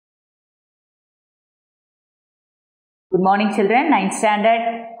Good morning, children. 9th standard.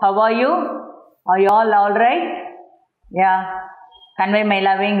 How are you? Are you all right? Yeah. Convey my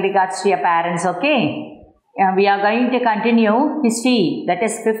loving regards to your parents, okay? We are going to continue history, that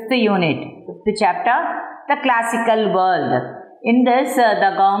is 5th unit, 5th chapter, the classical world. In this,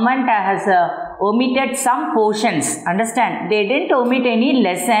 the government has omitted some portions. Understand? They didn't omit any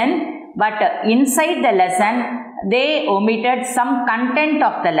lesson, but inside the lesson, they omitted some content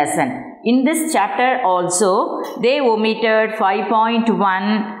of the lesson. In this chapter also, they omitted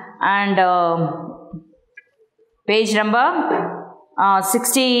 5.1 and page number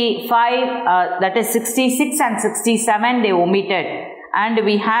 65, that is 66 and 67 they omitted. And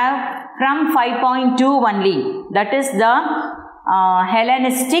we have from 5.2 only, that is the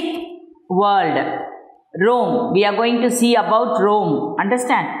Hellenistic world, Rome. We are going to see about Rome.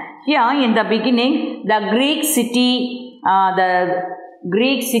 Understand? Here in the beginning, the Greek city,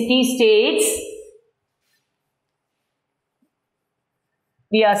 states,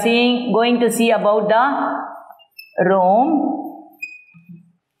 we are going to see about the Rome,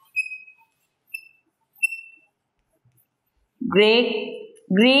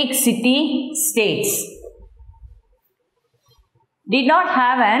 Greek city states did not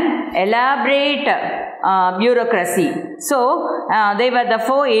have an elaborate bureaucracy. So, they were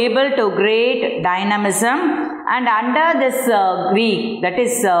therefore able to great dynamism, and under this Greek, that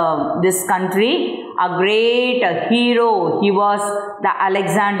is this country, a great hero, he was the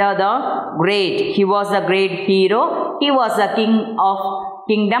Alexander the Great. He was the great hero. He was the king of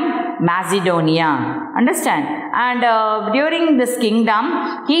Kingdom Macedonia. Understand? And during this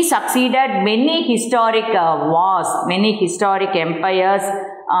kingdom, he succeeded many historic wars, many historic empires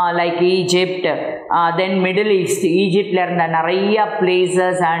like Egypt, then Middle East. Egypt learned nariya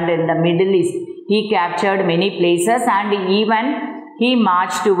places, and in the Middle East, he captured many places, and even he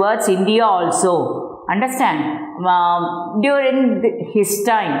marched towards India also. Understand? During his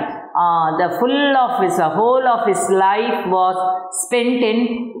time, the whole of his life was spent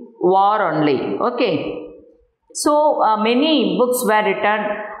in war only. Okay. So, many books were written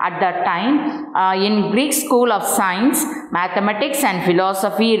at that time. In Greek school of science, mathematics and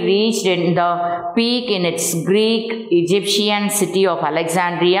philosophy reached in the peak in its Greek Egyptian city of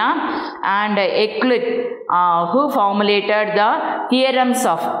Alexandria, and Euclid, who formulated the theorems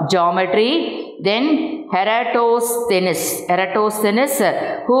of geometry. Then Eratosthenes,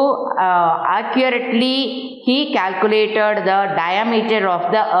 who accurately he calculated the diameter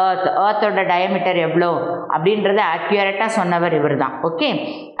of the earth or the diameter evlo அப்படின்றத accurate சொன்னவர் இவர்தான். Okay.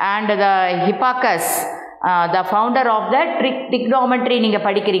 And the Hipparchus, the founder of the trigonometry, நீங்க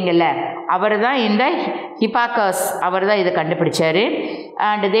படிக்கிறீங்கல்ல, அவர்தான் இந்த Hipparchus, அவர்தான் இதை கண்டுபிடிச்சாரு.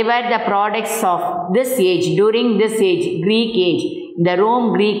 And they were the products of this age, during this age, Greek age, இந்த ரோம்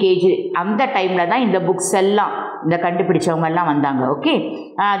Greek age, அந்த டைம்ல தான் இந்த புக்ஸ் எல்லாம் இந்த கண்டுபிடிச்சவங்க எல்லாம் வந்தாங்க. Okay.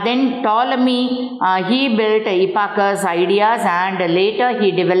 Then Ptolemy, he built Hipparchus ideas, and later he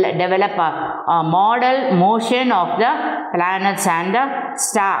developed a model motion of the planets and the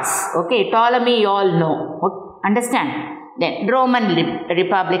stars. Okay, Ptolemy you all know. Understand? Then Roman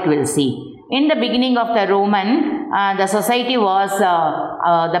Republic will see. In the beginning of the Roman, the society was,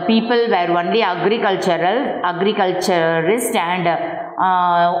 the people were only agriculturist, and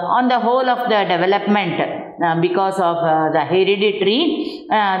on the whole of the development, because of the hereditary,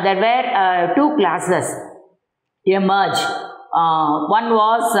 there were two classes emerged. One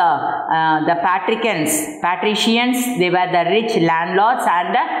was the patricians, they were the rich landlords, and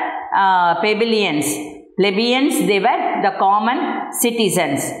the plebeians, they were the common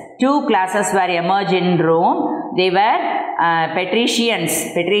citizens. Two classes were emerged in Rome. They were patricians.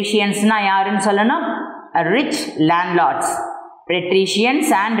 Patricians na yarun sollana? Rich landlords. Patricians,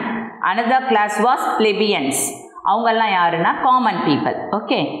 and another class was plebeians. Avangalla yaruna? Common people.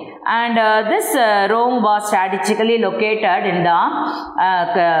 Okay. And this Rome was strategically located in the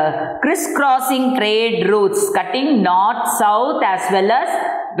crisscrossing trade routes, cutting north, south, as well as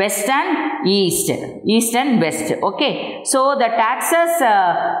west and east and west. Okay. So the taxes,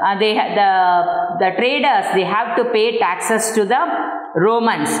 the traders, they have to pay taxes to the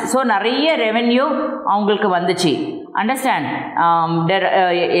Romans. So nariya revenue avungalku vanduchi. Understand?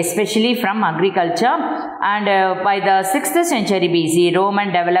 Especially from agriculture. And by the 6th century BC, Roman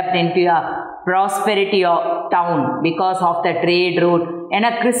developed into a prosperity town because of the trade route. ஏன்னா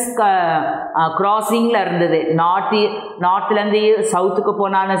crossingல இருந்தது, நார்த்லேருந்து சவுத்துக்கு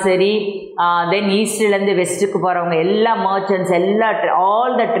போனாலும் சரி, தென் ஈஸ்ட்லேருந்து வெஸ்ட்டுக்கு போகிறவங்க எல்லா merchants,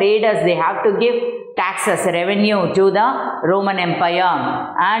 all the traders, they have to give taxes, revenue to the Roman Empire.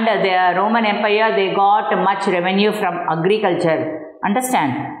 And the Roman Empire, they got much revenue from agriculture.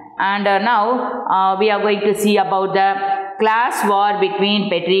 Understand? And now we are going to see about the class war between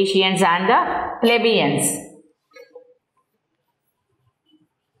patricians and the plebeians.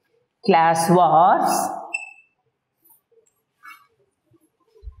 Class wars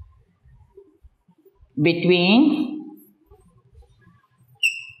between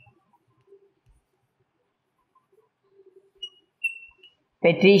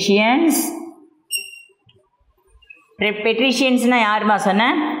patricians. Patricians na yaarma sonna?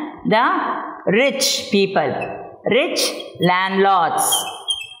 The rich people, rich landlords,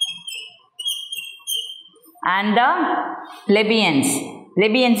 and the plebeians.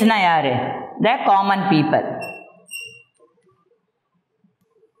 Plebeians na yaare? The common people.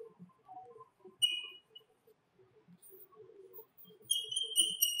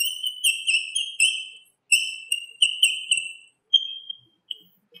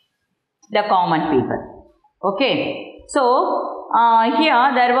 The common people. Okay. So, here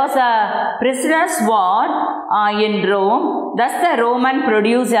there was a prisoners' war in Rome. Thus, the Roman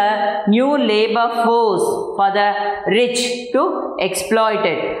produced a new labor force for the rich to exploit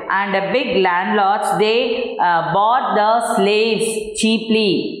it. And the big landlords, they bought the slaves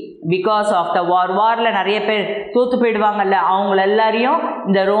cheaply because of the war. Warல நிறைய பேர் தூத்து போயிடுவாங்கல்ல, அவங்க எல்லாரையும்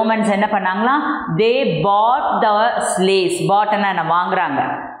இந்த Romans என்ன பண்ணாங்களா? They bought the slaves. Bought-னா என்ன வாங்குறாங்க?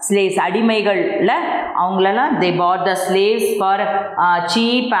 Slaves, அடிமைகள்ல அவங்களெல்லாம் they bought the slaves for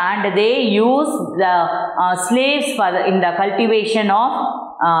cheap, and they used the slaves for in the cultivation of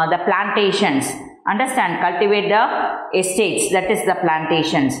the plantations. Understand? Cultivate the estates, that is the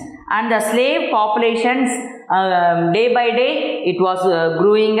plantations. And the slave populations day by day it was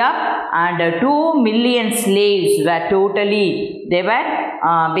growing up, and 2 million slaves were totally, they were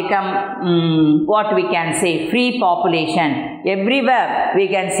become what we can say, free population. Everywhere we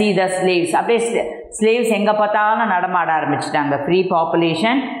can see the slaves. அப்படியே slaves எங்க பார்த்தாலும் நடமாட ஆரம்பிச்சிட்டாங்க. Free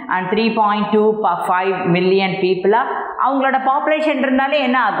population and 3.25 million people. அவங்களோட population இருந்தாலே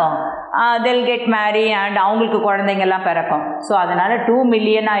என்ன ஆகும்? they'll get married and அவங்களுக்கு குழந்தைங்க எல்லாம் பிறக்கும். ஸோ அதனால 2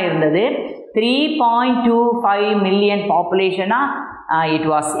 மில்லியனா இருந்தது. 3.25 million population it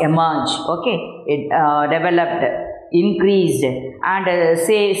was emerged. Okay, it developed, increased, and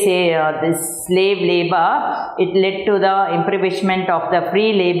this slave labor, it led to the impoverishment of the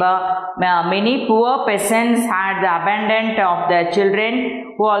free labor. Many poor peasants had the abandonment of the children,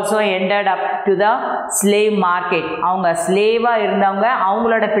 who also ended up to the slave market. அவங்க Slava இருந்தவங்க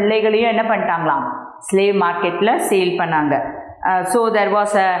அவங்களோட பிள்ளைகளையும் என்ன பண்ணிட்டாங்களாம்? slave marketல sale பண்ணாங்க. So there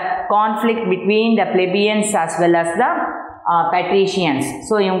was a conflict between the plebeians as well as the patricians.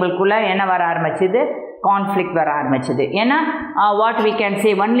 So இவங்களுக்குள்ள என்ன வர ஆரம்பிச்சது? Conflict வர ஆரம்பிச்சது. ஏன்னா what we can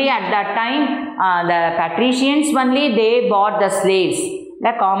say, only at that time the patricians only they bought the slaves.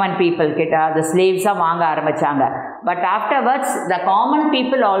 The common people கிட்ட the slaves வாங்க ஆரம்பிச்சாங்க. But afterwards the common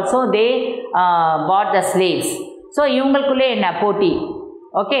people also they bought the slaves. So இவங்களுக்குள்ளே என்ன போட்டி?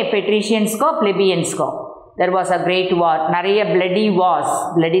 Okay, patricians-கோ plebeians-கோ there was a great war. நிறைய bloody wars.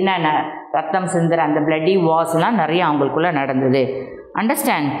 bloody-னா என்ன? ரத்தம் சிந்துற அந்த bloody wars-லாம் நிறைய அவங்களுக்குள்ள நடந்தது.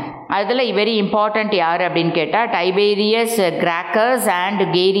 Understand? அதில் very important யார் அப்படின்னு கேட்டால் Tiberius Gracchus and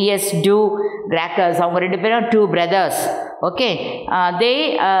Gaius Gracchus. அவங்க ரெண்டு பேரும் 2 brothers. Okay,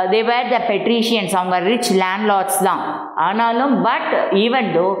 they were the patricians. அவங்க rich landlords தான். ஆனாலும் but even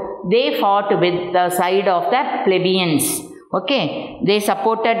though they fought with the side of the plebeians. Okay, they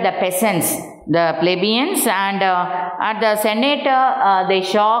supported the peasants, the plebeians, and at the Senate they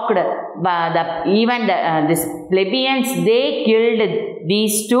shocked this plebeians, they killed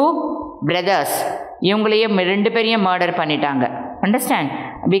these 2 brothers. இவங்களையும் ரெண்டு பேரையும் murder பண்ணிட்டாங்க. Understand?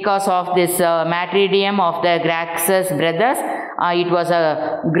 Because of this martyrdom of the Gracchus brothers, it was a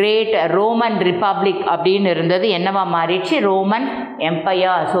great Roman Republic அப்படின்னு இருந்தது. என்னவா மாறிடுச்சு? Roman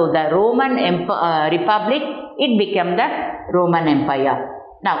Empire. So the Roman Republic, it became the Roman Empire.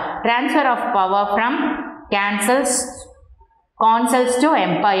 Now, transfer of power from consuls to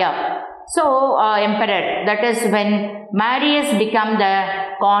empire. So, emperor, that is when Marius became the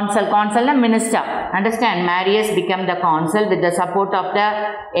consul minister. Understand? Marius became the consul with the support of the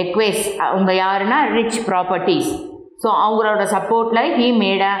eques. Unga yarna rich properties. So, avங்களோட supportல he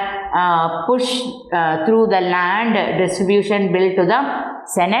made a push through the land distribution bill to the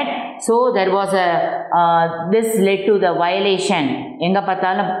Senate. So, there was a this led to the violation. எங்க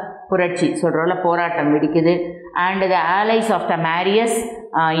பார்த்தாலும் புரட்சி சொல்றோம்ல, போராட்டம் வெடிக்குது. And the allies of the Marius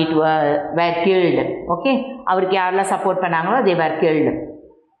were killed. Okay, அவருக்கு யாரெல்லாம் support பண்ணாங்களோ they were killed.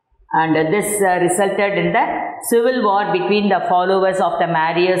 And this resulted in the civil war between the followers of the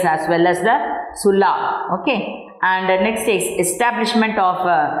Marius as well as the Sulla. Okay, and next is establishment of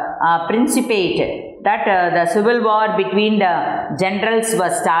principate. that the civil war between the generals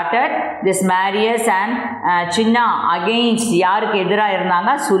was started. This Marius and Cinna against யாருக்கு எதிரா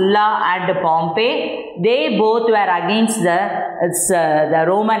இருந்தாங்க? Sulla and Pompey. They both were against the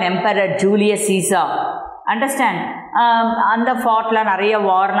Roman Emperor Julius Caesar. Understand? அந்த ஃபார்ட்லாம் நிறைய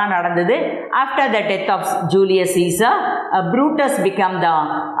வார்லாம் நடந்தது. After the death of Julius Caesar, Brutus became the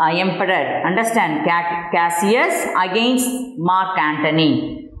emperor. Understand? Cassius against Mark Antony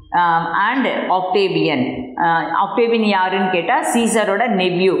and Octavian. Octavian யாருன்னு கேட்டால் சீசரோட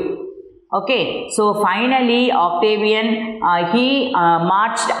nephew. Okay, so finally Octavian he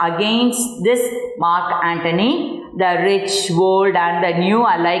marched against this Mark Antony. The rich, old and the new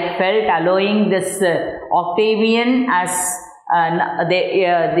alike felt allowing this Octavian as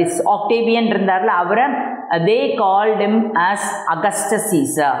this Octavian இருந்தார்ல அவரை they called him as Augustus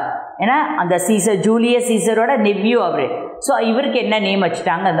Caesar. ஏன்னா அந்த Caesar Julius சீசரோட nephew அவர். So இவருக்கு என்ன name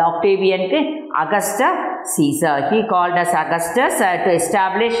வச்சுட்டாங்க அந்த ஆக்டேவியனுக்கு? Augustus Caesar. He called as Augustus to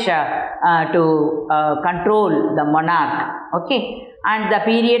establish to control the monarch. Okay, and the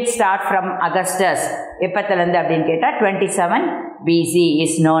period start from Augustus. எப்பத்திலிருந்து அப்படின்னு கேட்டால் 27 BC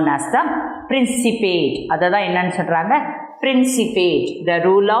is known as the Principate. அதுதான் என்னன்னு சொல்கிறாங்க? Principate, the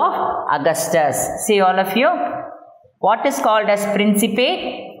rule of Augustus. See all of you, what is called as Principate?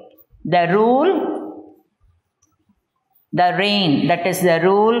 The rule, the reign, that is the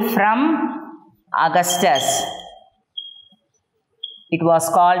rule from Augustus. It was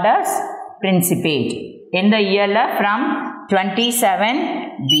called as Principate. In the year from 27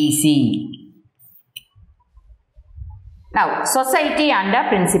 BC. Now, society under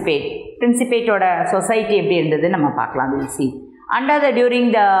Principate. Principate oda society எப்படி இருந்தது நம்ம பார்க்கலாம். We'll see. During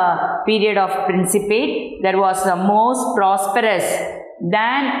the period of Principate, there was the most prosperous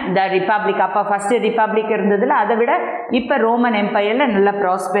than the Republic. அப்போ first republic இருந்ததில் அதை விட இப்போ Roman எம்பையரில் நல்ல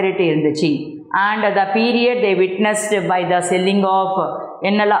prosperity இருந்துச்சு. And the period they witnessed by the selling of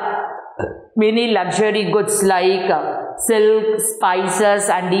என்னெல்லாம் many luxury goods like silk, spices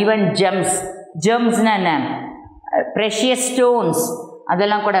and even gems. Gems na precious stones.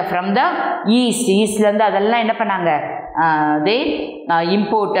 அதெல்லாம் கூட from the ஈஸ்ட்லேருந்து அதெல்லாம் என்ன பண்ணாங்க? They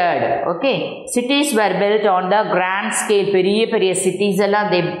imported. Okay, cities were built on the grand scale. பெரிய பெரிய cities எல்லாம்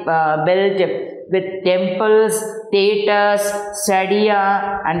they built with temples, theaters, stadia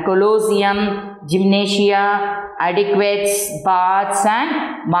and colosseum, gymnasia, adequates, baths and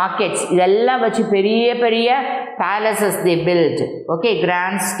markets. இதெல்லாம் வச்சு பெரிய பெரிய palaces they built. Okay,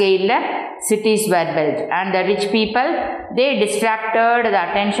 grand scale cities were built, and the rich people they distracted the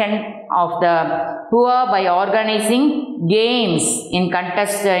attention of the poor by organizing games in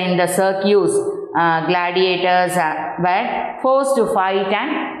contest in the circus. Gladiators were forced to fight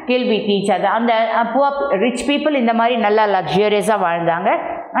and kill with each other. And the poor rich people in the mari nalla luxurious வாழ்ந்தாங்க,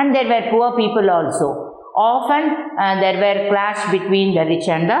 and there were poor people also. Often there were clash between the rich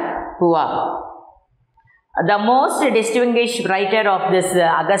and the poor. The most distinguished writer of this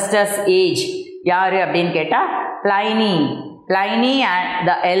Augustus age யாரு அப்படின்னு கேட்டால் Pliny and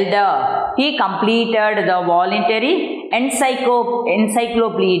the elder. He completed the voluntary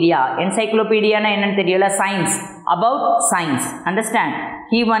encyclopedia. Encyclopedia na enna theriyala? Science, about science. Understand?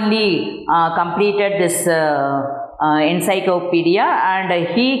 He only completed this encyclopedia and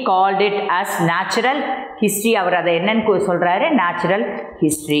he called it as natural history. Avar adha enna solraru? Natural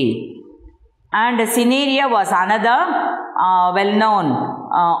history. And Samacheer was another well-known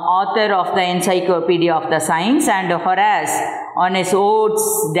author of the Encyclopedia of the Science, and Horace on his odes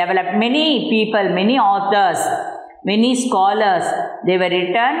developed many people, many authors, many scholars. They were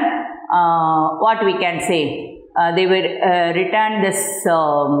written, what we can say, they were written this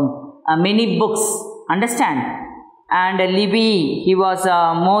many books. Understand? And Livy, he was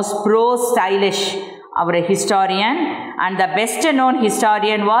most pro-stylish, our historian, and the best known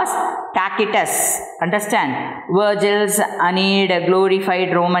historian was Tacitus. Understand? Virgil's Aeneid glorified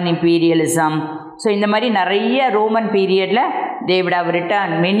Roman imperialism. So in the mari nariya Roman period la they would have written,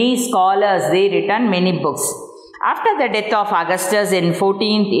 many scholars they written many books. After the death of Augustus in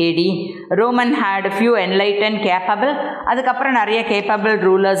 14th AD, Roman had few enlightened, capable, adukapra nariya capable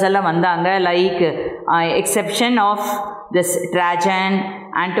rulers alla vandanga, like exception of this Trajan,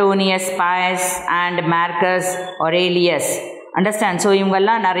 Antonius Pius and Marcus Aurelius. Understand? So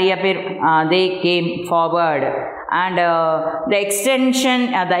இவங்கெல்லாம் நிறைய பேர் they came forward, and the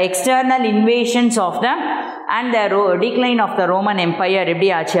external invasions of them and the decline of the Roman Empire எப்படி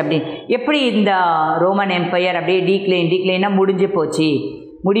ஆச்சு? எப்படி இந்த Roman empire அப்படியே டீக்ளைனாக முடிஞ்சு போச்சு,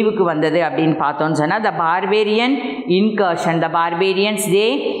 முடிவுக்கு வந்தது அப்படின்னு பார்த்தோன்னு சொன்னால், the barbarian incursion, the barbarians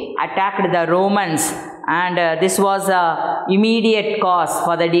they attacked the Romans and this was a immediate cause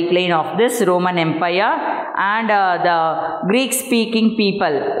for the decline of this Roman Empire, and the Greek speaking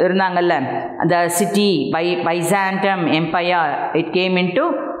people irundangalla, the city by Byzantium Empire, it came into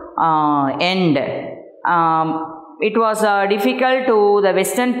end. It was difficult to the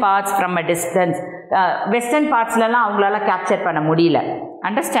western parts from a distance. Western parts la avangala capture panna mudiyala,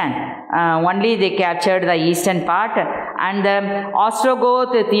 understand. Only they captured the eastern part, and the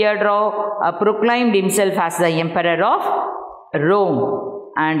Ostrogoth Theodore proclaimed himself as the emperor of Rome,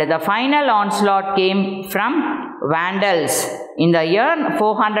 and the final onslaught came from Vandals in the year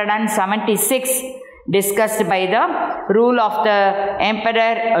 476, discussed by the rule of the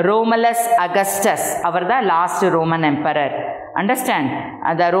Emperor Romulus Augustus, our the last Roman emperor, understand.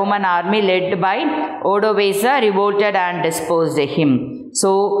 The Roman army led by Odovacer revolted and disposed him. So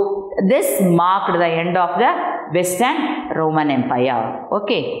this marked the end of the Western Roman Empire.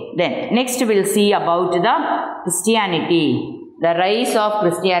 Okay, then next we will see about the Christianity, the rise of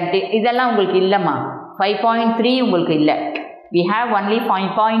Christianity. Idella ungalku illama 5.3 ungalku illa. We have only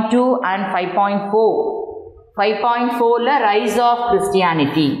 5.2 and 5.4. 5.4 la rise of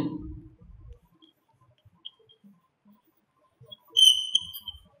Christianity.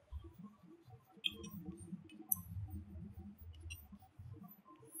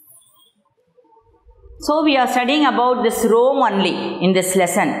 So we are studying about this Rome only in this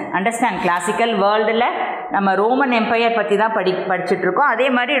lesson. Understand, classical world la நம்ம Roman empire பற்றி தான் படிச்சுட்டு இருக்கோம். அதே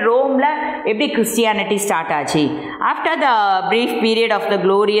மாதிரி ரோமில் எப்படி Christianity start ஆச்சு. After the brief period of the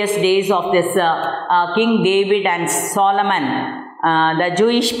glorious days of this king David and Solomon, the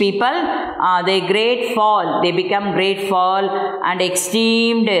Jewish people, they great fall, they become great fall and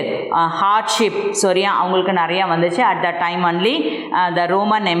extreme hardship. Sorry, அவங்களுக்கு நிறைய வந்துச்சு. At that time only the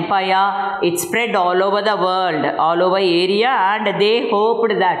Roman Empire, it spread all over the world, all over area, and they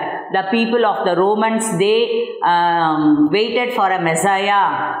hoped that the people of the Romans, they waited for a Messiah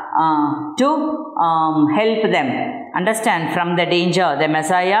to help them, understand, from the danger. The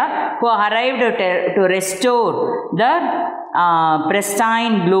Messiah who arrived to restore the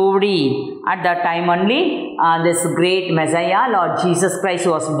pristine glory. At that time only this great Messiah, Lord Jesus Christ,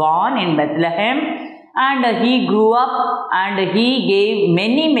 was born in Bethlehem, and he grew up and he gave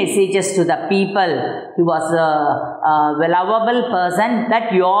many messages to the people. He was a lovable person that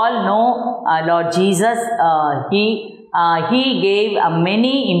you all know. Lord Jesus, he gave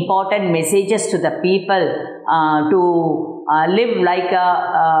many important messages to the people to live like a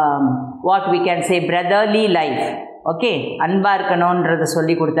what we can say brotherly life. Okay, அன்பாக இருக்கணுன்றதை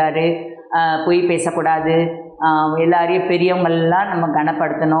சொல்லி கொடுத்தாரு. பொய் பேசக்கூடாது, எல்லாரையும் பெரியவங்களெலாம் நம்ம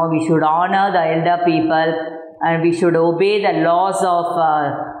கனப்படுத்தணும். We should honour the elder people and we should obey the laws of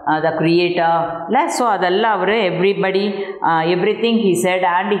the creator. So adalla avaru everything he said,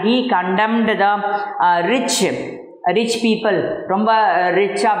 and he condemned the rich people. ரொம்ப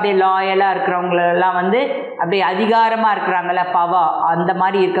ரிச்சாக அப்படியே லாயலாக இருக்கிறவங்களெல்லாம் வந்து அப்படியே அதிகாரமாக இருக்கிறாங்கள, பவா, அந்த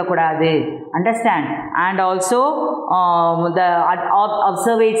மாதிரி இருக்கக்கூடாது, understand. And also the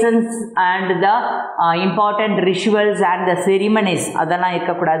observations and the important rituals and the ceremonies, அதெல்லாம்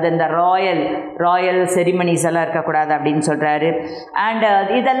இருக்கக்கூடாது. இந்த ராயல் செரிமனிஸ் எல்லாம் இருக்கக்கூடாது அப்படின்னு சொல்கிறாரு. அண்ட்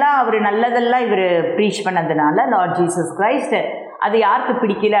இதெல்லாம் அவர் நல்லதெல்லாம் இவர் ப்ரீச் பண்ணதுனால லார்ட் ஜீசஸ் கிரைஸ்ட், அது யாருக்கு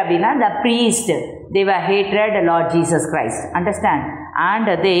பிடிக்கல அப்படின்னா the priest, they were hated Lord Jesus Christ, understand, and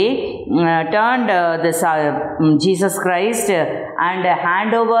they turned this Jesus Christ and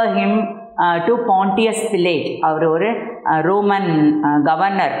hand over him to Pontius Pilate. அவர் ஒரு ரோமன்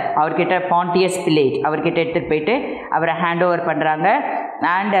கவர்னர், அவர்கிட்ட Pontius Pilate அவர்கிட்ட எடுத்துகிட்டு போயிட்டு அவரை ஹேண்ட் ஓவர் பண்ணுறாங்க.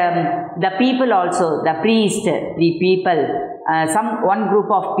 and the people also, the priest, the people, one group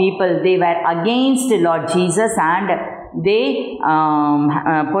of people, they were against Lord Jesus, and they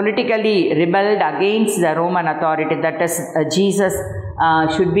politically rebelled against the Roman authority, that is Jesus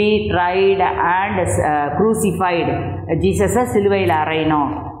should be tried and crucified. Jesus சிலுவையில்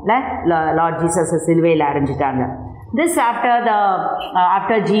அறையணும், Lord Jesus சிலுவையில் அறைஞ்சிட்டாங்க. This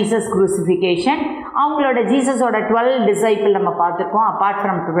after Jesus crucifixion, அவங்களோட ஜீசஸோட 12 disciple நம்ம பார்த்துருக்கோம். apart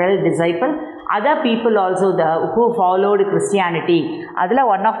from 12 disciple, other people also who followed Christianity. அதில்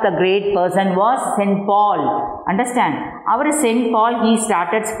one of the great person was Saint Paul, understand. our Saint Paul, he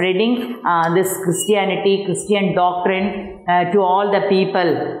started spreading this Christianity, Christian doctrine to all the people,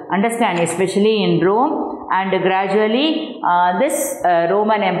 understand, especially in Rome. And gradually this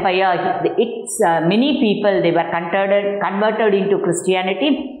Roman Empire, its many people, they were converted into Christianity.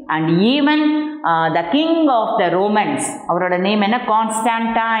 And even the king of the Romans, அவரோட name என்ன,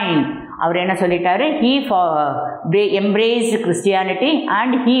 Constantine, அவர் என்ன சொல்லிட்டாரு, he embraced Christianity,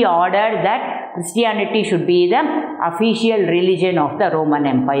 and he ordered that Christianity should be the official religion of the Roman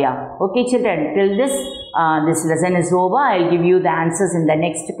Empire. Okay children, till this lesson is over. I will give you the answers in the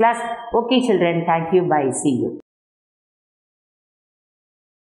next class. Okay children, thank you. Bye. See you.